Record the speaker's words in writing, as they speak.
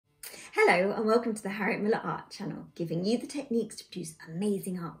Hello and welcome to the Harriet Muller Art channel, giving you the techniques to produce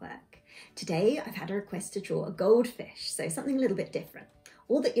amazing artwork. Today I've had a request to draw a goldfish, so something a little bit different.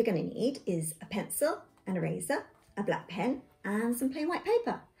 All that you're going to need is a pencil, an eraser, a black pen and some plain white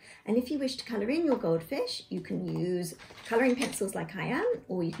paper. And if you wish to colour in your goldfish, you can use colouring pencils like I am,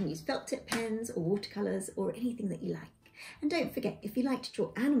 or you can use felt tip pens or watercolours or anything that you like. And don't forget, if you like to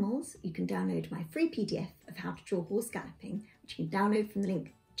draw animals, you can download my free PDF of how to draw horse galloping, which you can download from the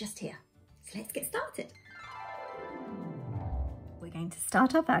link just here. So let's get started. We're going to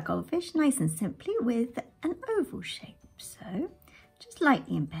start off our goldfish nice and simply with an oval shape. So just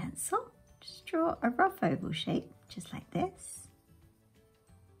lightly in pencil, just draw a rough oval shape, just like this.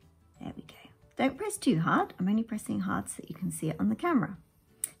 There we go. Don't press too hard. I'm only pressing hard so that you can see it on the camera.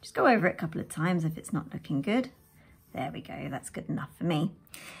 Just go over it a couple of times if it's not looking good. There we go, that's good enough for me.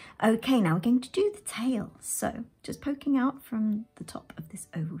 Okay, now we're going to do the tail. So just poking out from the top of this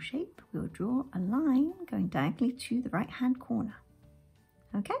oval shape, we'll draw a line going diagonally to the right-hand corner.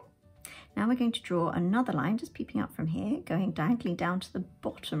 Okay, now we're going to draw another line just peeping out from here, going diagonally down to the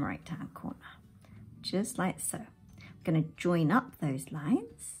bottom right-hand corner, just like so. We're going to join up those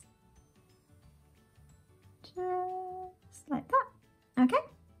lines, just like that. Okay,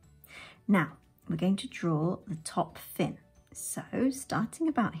 now we're going to draw the top fin. So starting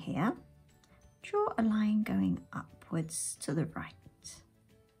about here, draw a line going upwards to the right.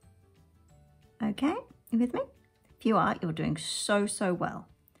 Okay, you with me? If you are, you're doing so well.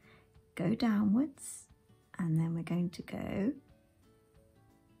 Go downwards and then we're going to go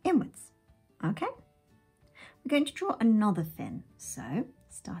inwards. Okay, we're going to draw another fin. So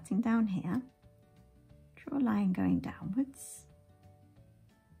starting down here, draw a line going downwards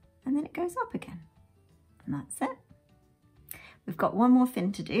and then it goes up again, and that's it. We've got one more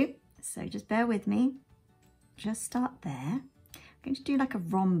fin to do, so just bear with me. Just start there. I'm going to do like a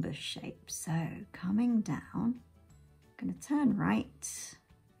rhombus shape. So coming down, I'm going to turn right,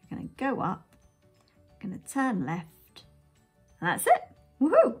 we're going to go up, we're going to turn left, and that's it.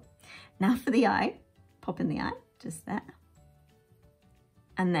 Woohoo! Now for the eye, pop in the eye, just there.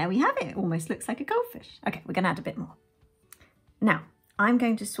 And there we have it. It almost looks like a goldfish. Okay, we're going to add a bit more. Now, I'm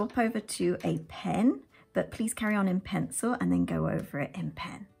going to swap over to a pen, but please carry on in pencil and then go over it in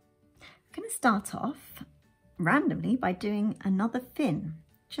pen. I'm going to start off randomly by doing another fin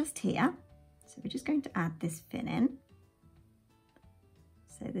just here. So we're just going to add this fin in.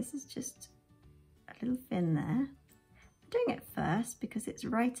 So this is just a little fin there. I'm doing it first because it's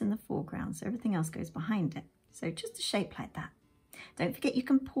right in the foreground, so everything else goes behind it. So just a shape like that. Don't forget you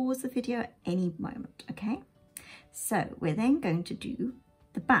can pause the video at any moment, okay? So we're then going to do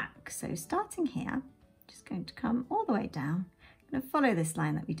the back. So starting here, just going to come all the way down. I'm going to follow this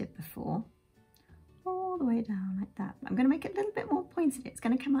line that we did before, all the way down like that. I'm going to make it a little bit more pointed. It's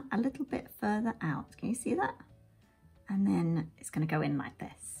going to come out a little bit further out. Can you see that? And then it's going to go in like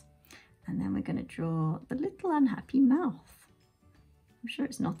this. And then we're going to draw the little unhappy mouth. I'm sure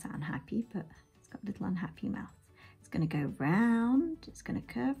it's not unhappy, but it's got a little unhappy mouth. It's going to go round, it's going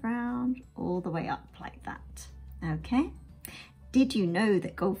to curve round all the way up like that. Okay, did you know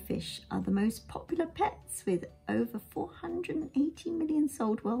that goldfish are the most popular pets with over 480 million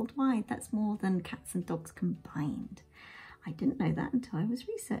sold worldwide? That's more than cats and dogs combined. I didn't know that until I was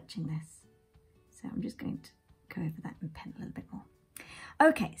researching this. So I'm just going to go over that in pen a little bit more.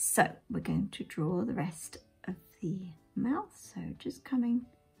 Okay, so we're going to draw the rest of the mouth. So just coming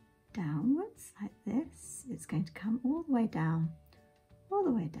downwards like this. It's going to come all the way down, all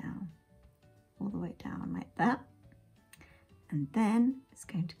the way down, all the way down like that. And then it's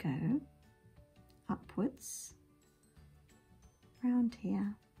going to go upwards, around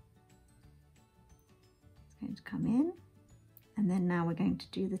here. It's going to come in, and then now we're going to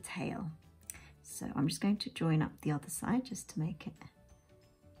do the tail. So I'm just going to join up the other side just to make it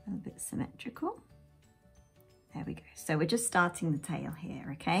a little bit symmetrical. There we go. So we're just starting the tail here,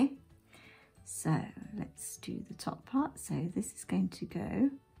 okay? So let's do the top part. So this is going to go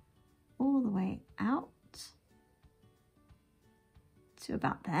all the way out to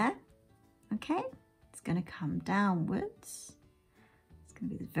about there. Okay, it's going to come downwards. It's going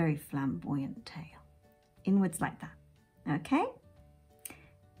to be the very flamboyant tail. Inwards like that. Okay,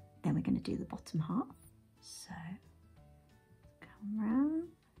 then we're going to do the bottom half. So come round.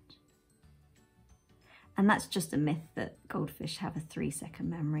 And that's just a myth that goldfish have a 3-second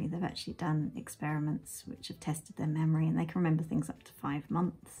memory. They've actually done experiments which have tested their memory and they can remember things up to 5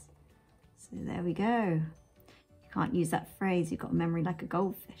 months. So there we go. You can't use that phrase, you've got a memory like a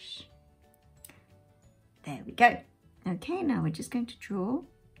goldfish. There we go. Okay, now we're just going to draw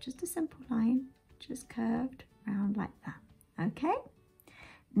just a simple line, just curved round like that. Okay,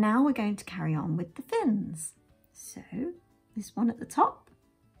 now we're going to carry on with the fins. So this one at the top.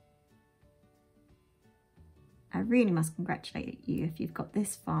 I really must congratulate you if you've got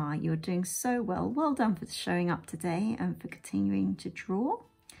this far. You're doing so well. Well done for showing up today and for continuing to draw.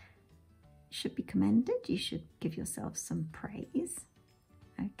 You should be commended. You should give yourself some praise.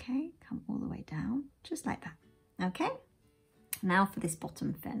 Okay, come all the way down, just like that. Okay, now for this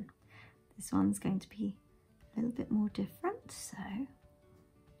bottom fin. This one's going to be a little bit more different. So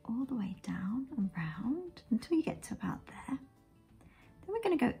all the way down and round until you get to about there. Then we're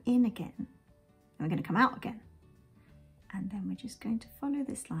going to go in again, and we're going to come out again. And then we're just going to follow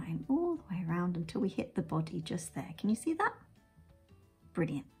this line all the way around until we hit the body just there. Can you see that?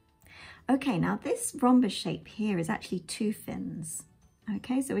 Brilliant. Okay, now this rhombus shape here is actually 2 fins.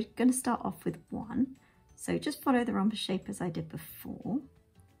 Okay, so we're going to start off with 1. So just follow the rhombus shape as I did before.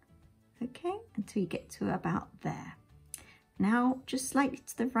 Okay, until you get to about there. Now, just slightly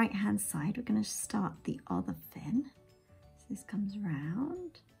to the right hand side, we're going to start the other fin. So this comes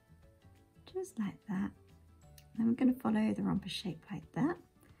round, just like that. Then we're going to follow the rhombus shape like that.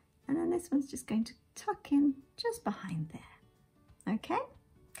 And then this one's just going to tuck in just behind there. Okay.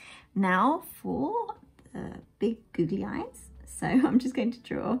 Now for the big googly eyes. So I'm just going to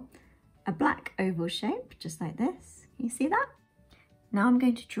draw a black oval shape, just like this. Can you see that? Now I'm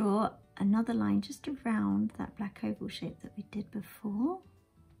going to draw another line just around that black oval shape that we did before.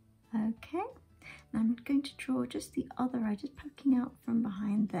 Okay. Now I'm going to draw just the other eye, just poking out from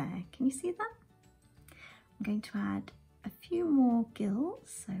behind there. Can you see that? I'm going to add a few more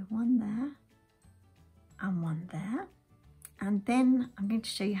gills, so one there and one there. And then I'm going to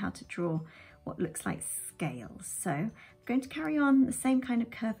show you how to draw what looks like scales. So I'm going to carry on the same kind of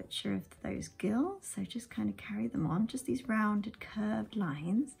curvature of those gills. So just kind of carry them on, just these rounded curved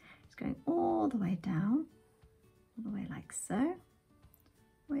lines, just going all the way down, all the way like so,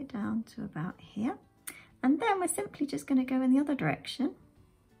 way down to about here. And then we're simply just going to go in the other direction,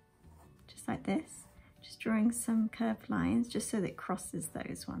 just like this. Just drawing some curved lines just so that it crosses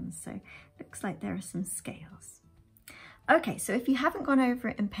those ones. So it looks like there are some scales. Okay, so if you haven't gone over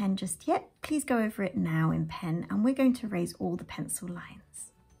it in pen just yet, please go over it now in pen, and we're going to erase all the pencil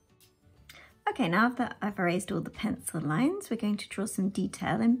lines. Okay, now that I've erased all the pencil lines, we're going to draw some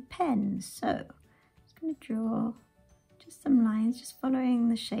detail in pen. So I'm just going to draw just some lines, just following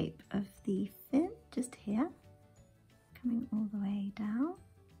the shape of the fin, just here, coming all the way down.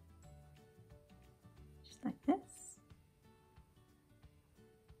 Like this,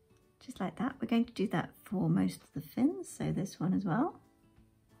 just like that. We're going to do that for most of the fins, so this one as well.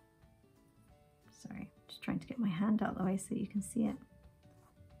 Sorry, just trying to get my hand out of the way so you can see it.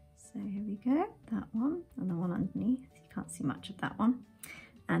 So here we go, that one and the one underneath. You can't see much of that one.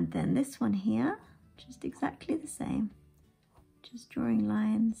 And then this one here, just exactly the same. Just drawing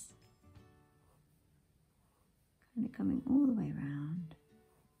lines, kind of coming all the way around.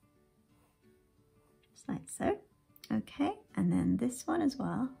 Like so. Okay, and then this one as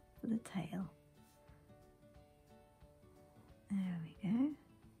well for the tail. There we go.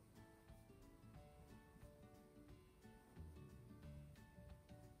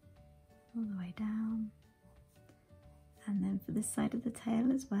 All the way down. And then for this side of the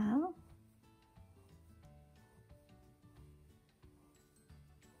tail as well.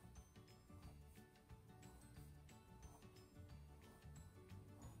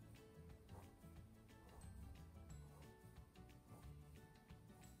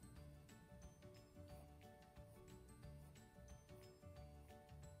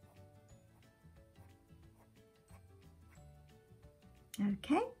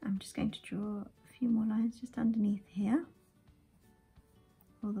 Okay, I'm just going to draw a few more lines just underneath here,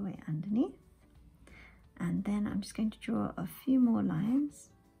 all the way underneath, and then I'm just going to draw a few more lines,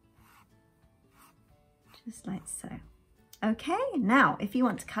 just like so. Okay, now if you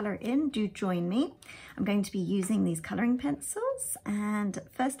want to colour in, do join me. I'm going to be using these colouring pencils, and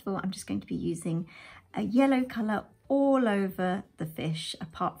first of all I'm just going to be using a yellow colour all over the fish,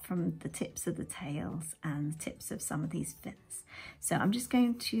 apart from the tips of the tails and the tips of some of these fins. So I'm just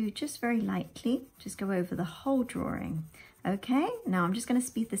going to just very lightly just go over the whole drawing. Okay, now I'm just going to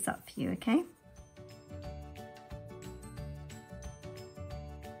speed this up for you, okay?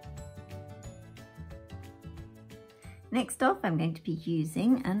 Next off, I'm going to be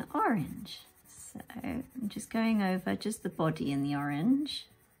using an orange. So I'm just going over just the body in the orange,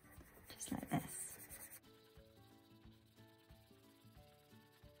 just like this.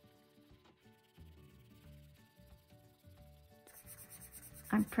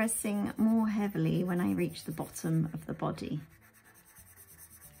 I'm pressing more heavily when I reach the bottom of the body.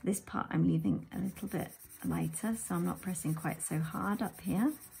 This part I'm leaving a little bit lighter, so I'm not pressing quite so hard up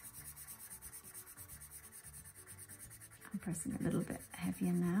here. I'm pressing a little bit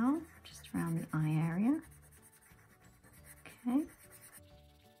heavier now, just around the eye area. Okay.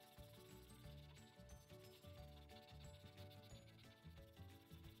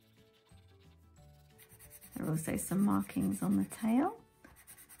 There are also some markings on the tail,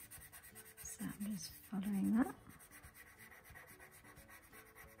 so I'm just following that.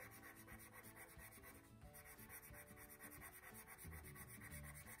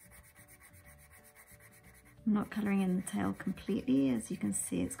 I'm not colouring in the tail completely. As you can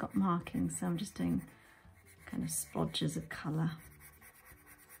see, it's got markings, so I'm just doing kind of splodges of colour.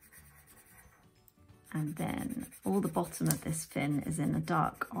 And then all the bottom of this fin is in a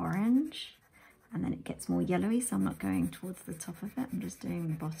dark orange, and then it gets more yellowy, so I'm not going towards the top of it, I'm just doing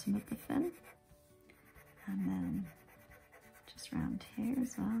the bottom of the fin. And then just around here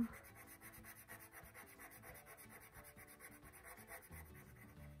as well.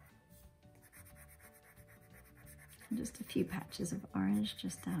 And just a few patches of orange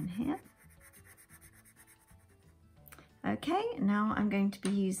just down here. Okay, now I'm going to be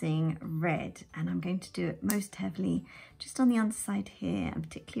using red, and I'm going to do it most heavily just on the underside here, and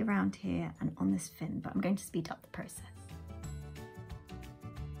particularly around here and on this fin, but I'm going to speed up the process.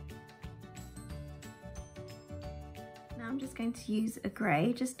 Now I'm just going to use a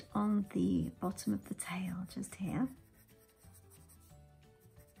grey just on the bottom of the tail, just here.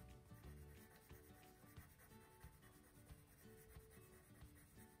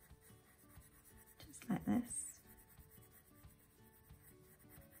 Just like this.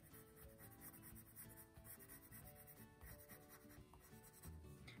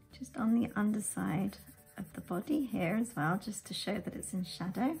 Just on the underside of the body here as well, just to show that it's in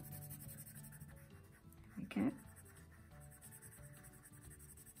shadow. There we go.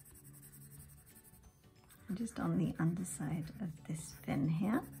 And just on the underside of this fin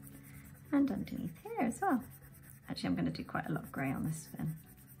here, and underneath here as well. Actually, I'm going to do quite a lot of grey on this fin.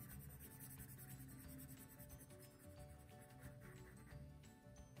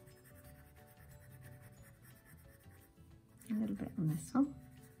 A little bit on this one.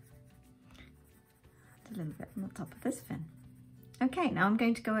 A little bit on the top of this fin. Okay, now I'm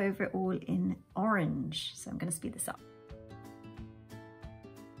going to go over it all in orange, so I'm going to speed this up.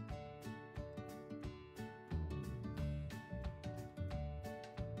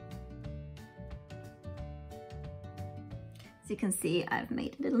 As you can see, I've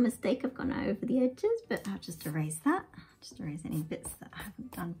made a little mistake. I've gone over the edges, but I'll just erase that. Just erase any bits that I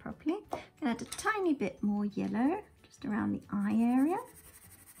haven't done properly. I'm going to add a tiny bit more yellow just around the eye area,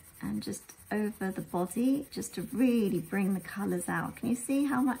 and just over the body, just to really bring the colours out. Can you see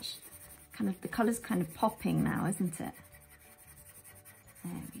how much kind of the colour's kind of popping now, isn't it?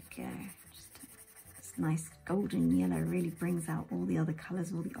 There we go. Just this nice golden yellow really brings out all the other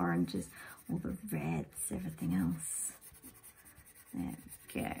colours, all the oranges, all the reds, everything else. There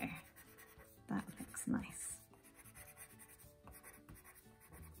we go. That looks nice.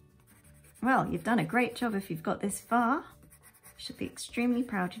 Well, you've done a great job if you've got this far. Should be extremely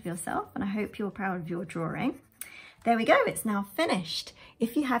proud of yourself, and I hope you're proud of your drawing. There we go, it's now finished.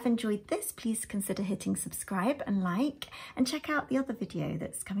 If you have enjoyed this, please consider hitting subscribe and like, and check out the other video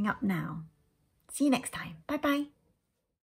that's coming up now. See you next time. Bye bye.